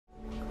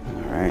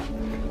Alright.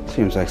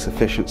 Seems like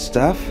sufficient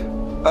stuff.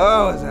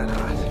 Oh, is that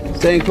hot?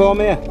 Staying cool,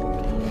 Mia?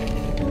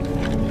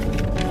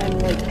 I'm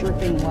like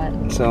dripping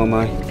wet. So am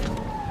I.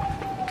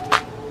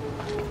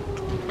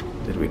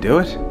 Did we do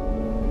it?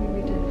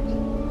 We did.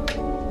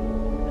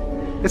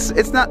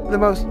 It's not the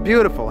most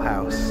beautiful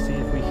house. See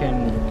if we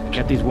can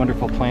get these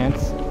wonderful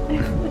plants.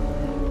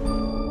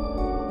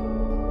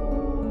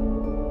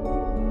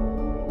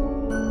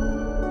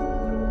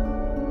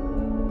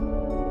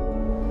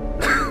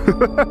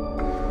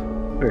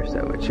 We're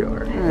so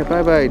mature. Alright,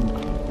 bye-bye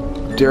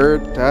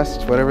dirt,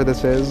 dust, whatever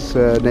this is.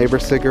 Neighbor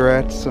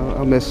cigarettes.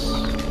 I'll miss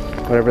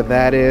whatever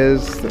that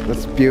is.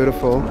 That's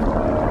beautiful.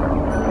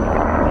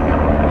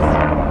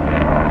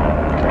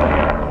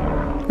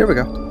 Here we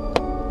go.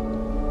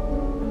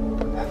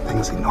 That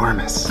thing's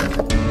enormous.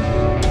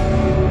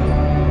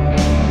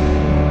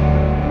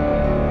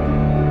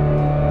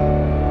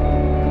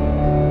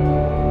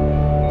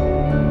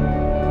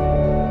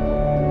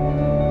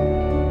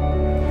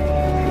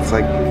 It's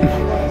like...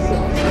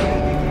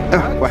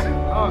 oh, what?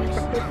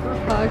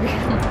 Hug.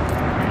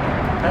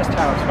 Best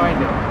house,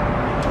 find it.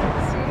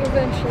 See you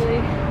eventually.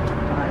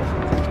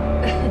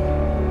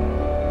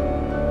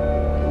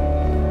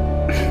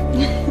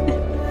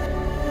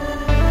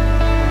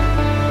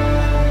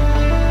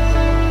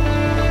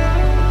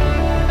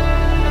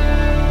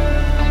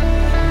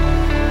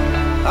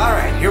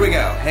 Alright, here we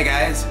go. Hey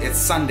guys, it's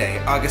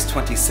Sunday, August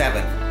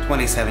 27th,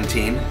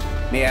 2017.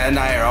 Mia and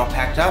I are all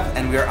packed up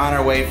and we are on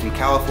our way from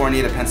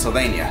California to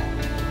Pennsylvania.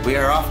 We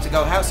are off to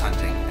go house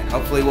hunting and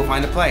hopefully we'll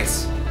find a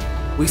place.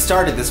 We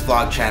started this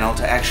vlog channel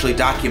to actually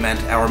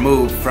document our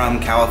move from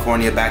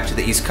California back to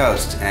the East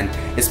Coast, and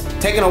it's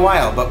taken a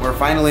while, but we're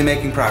finally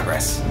making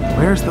progress.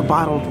 Where's the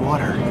bottled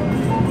water?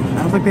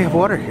 I don't think they have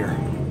water here.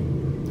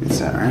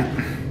 It's alright.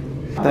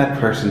 If that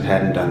person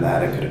hadn't done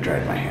that, I could have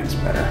dried my hands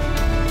better.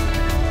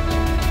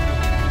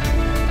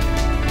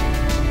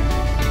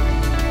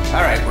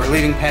 Alright, we're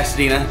leaving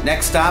Pasadena.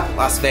 Next stop,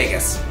 Las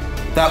Vegas.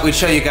 Thought we'd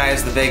show you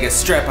guys the Vegas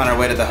Strip on our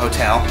way to the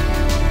hotel.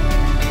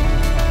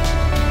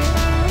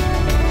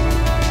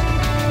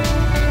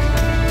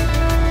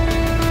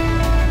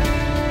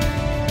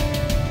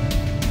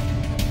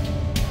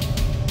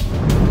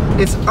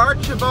 It's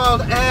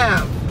Archibald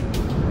Ave.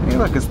 Hey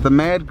look, it's the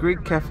Mad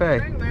Greek Cafe.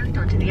 Turn left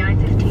onto the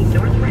I-15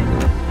 North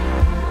Ramp.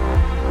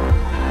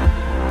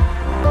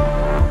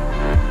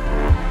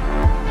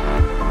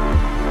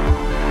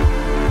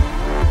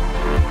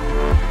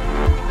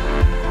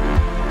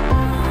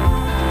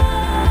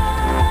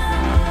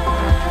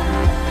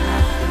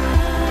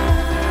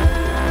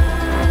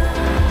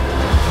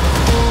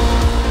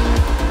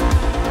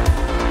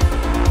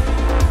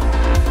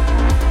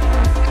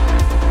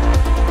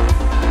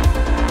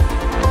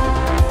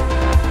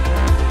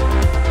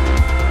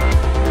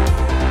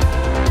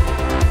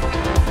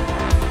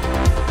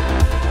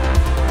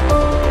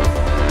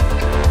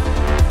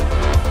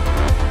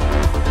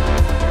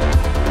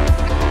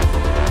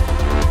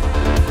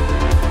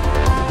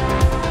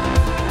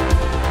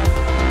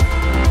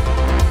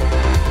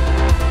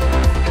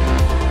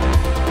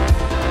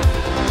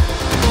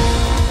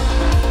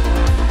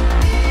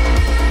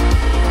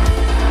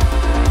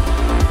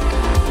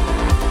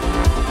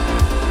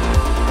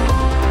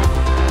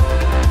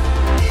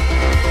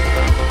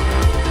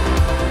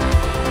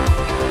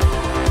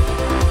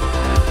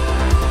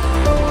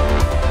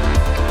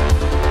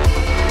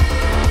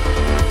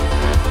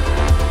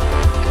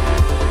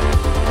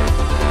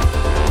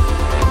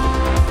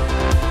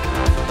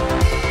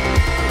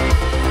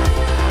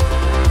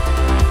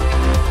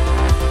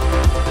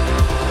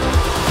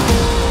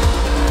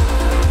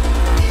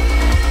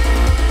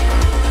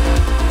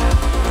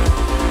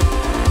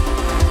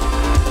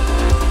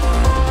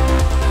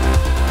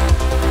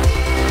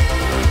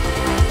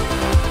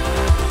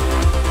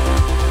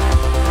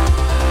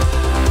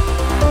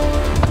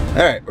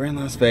 Alright, we're in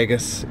Las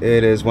Vegas.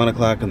 It is 1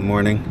 o'clock in the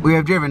morning. We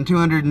have driven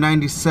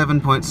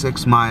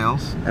 297.6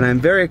 miles, and I'm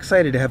very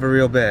excited to have a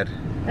real bed.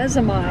 As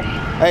am I.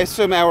 I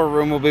assume our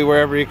room will be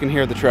wherever you can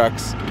hear the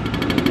trucks.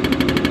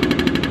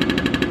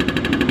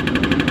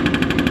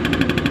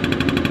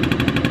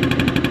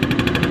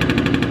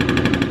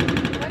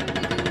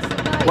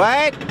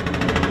 What?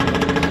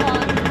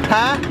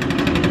 Huh?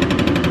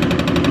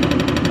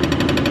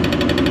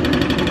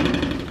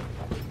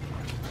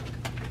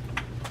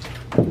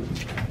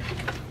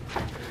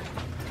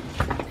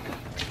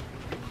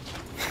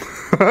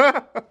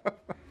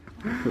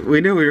 We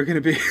knew we were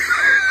gonna be...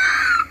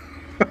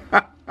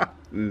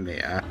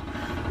 yeah.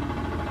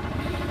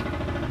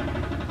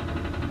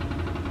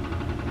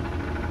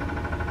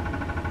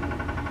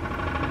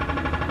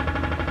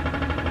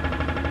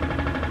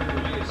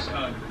 It's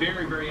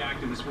very, very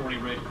active this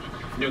morning, right?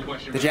 No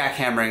question. The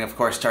jackhammering, of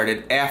course,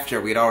 started after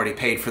we'd already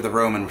paid for the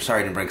room and were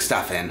starting to bring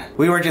stuff in.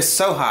 We were just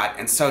so hot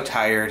and so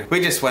tired. We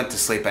just went to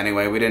sleep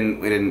anyway. We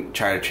didn't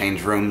try to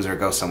change rooms or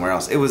go somewhere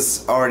else. It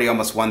was already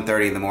almost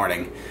 1:30 in the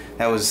morning.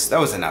 That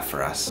was enough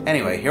for us.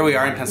 Anyway, here we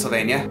are in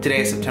Pennsylvania.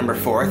 Today is September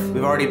 4th.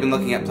 We've already been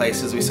looking at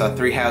places. We saw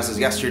 3 houses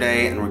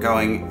yesterday, and we're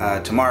going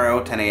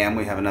tomorrow, 10 a.m.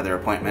 We have another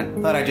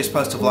appointment. Thought I'd just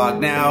post a vlog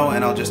now,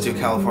 and I'll just do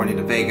California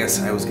to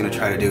Vegas. I was gonna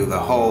try to do the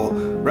whole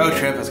road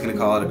trip. I was gonna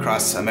call it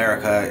across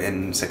America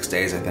in 6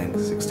 days, I think.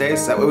 6 days?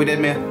 Is that what we did,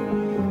 Mia?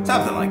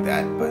 Something like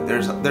that. But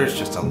there's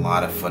just a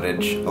lot of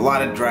footage, a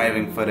lot of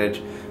driving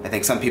footage. I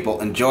think some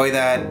people enjoy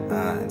that,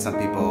 and some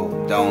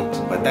people don't.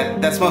 But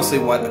that's mostly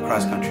what a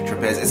cross-country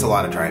trip is. It's a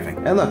lot of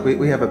driving. And look,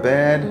 we have a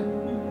bed.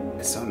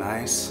 It's so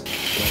nice.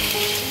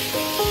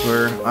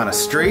 We're on a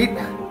street.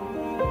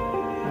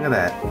 Look at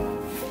that.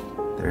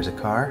 There's a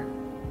car.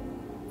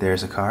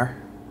 There's a car.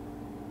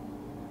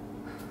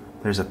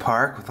 There's a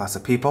park with lots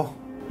of people.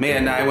 Mia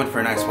and I went for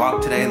a nice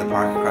walk today in the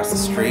park across the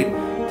street.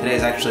 Today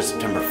is actually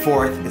September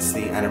 4th. It's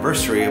the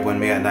anniversary of when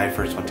Mia and I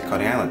first went to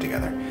Coney Island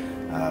together.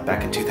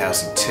 Back in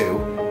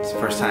 2002. It's the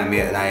first time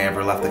Mia and I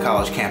ever left the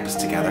college campus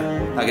together.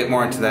 I'll get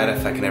more into that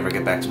if I can ever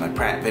get back to my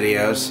Pratt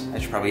videos. I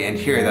should probably end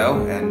here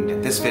though and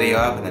get this video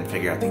up and then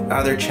figure out the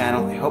other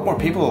channel. I hope more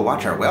people will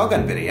watch our whale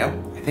gun video.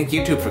 I think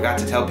YouTube forgot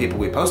to tell people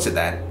we posted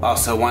that.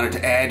 Also wanted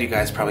to add, you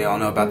guys probably all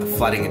know about the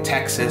flooding in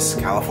Texas.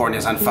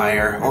 California's on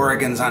fire,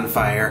 Oregon's on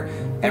fire.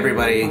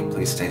 Everybody,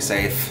 please stay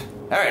safe.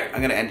 Alright,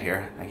 I'm gonna end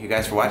here. Thank you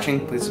guys for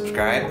watching. Please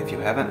subscribe if you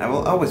haven't. I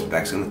will always be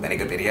back soon with many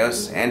good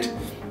videos, and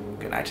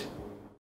good night.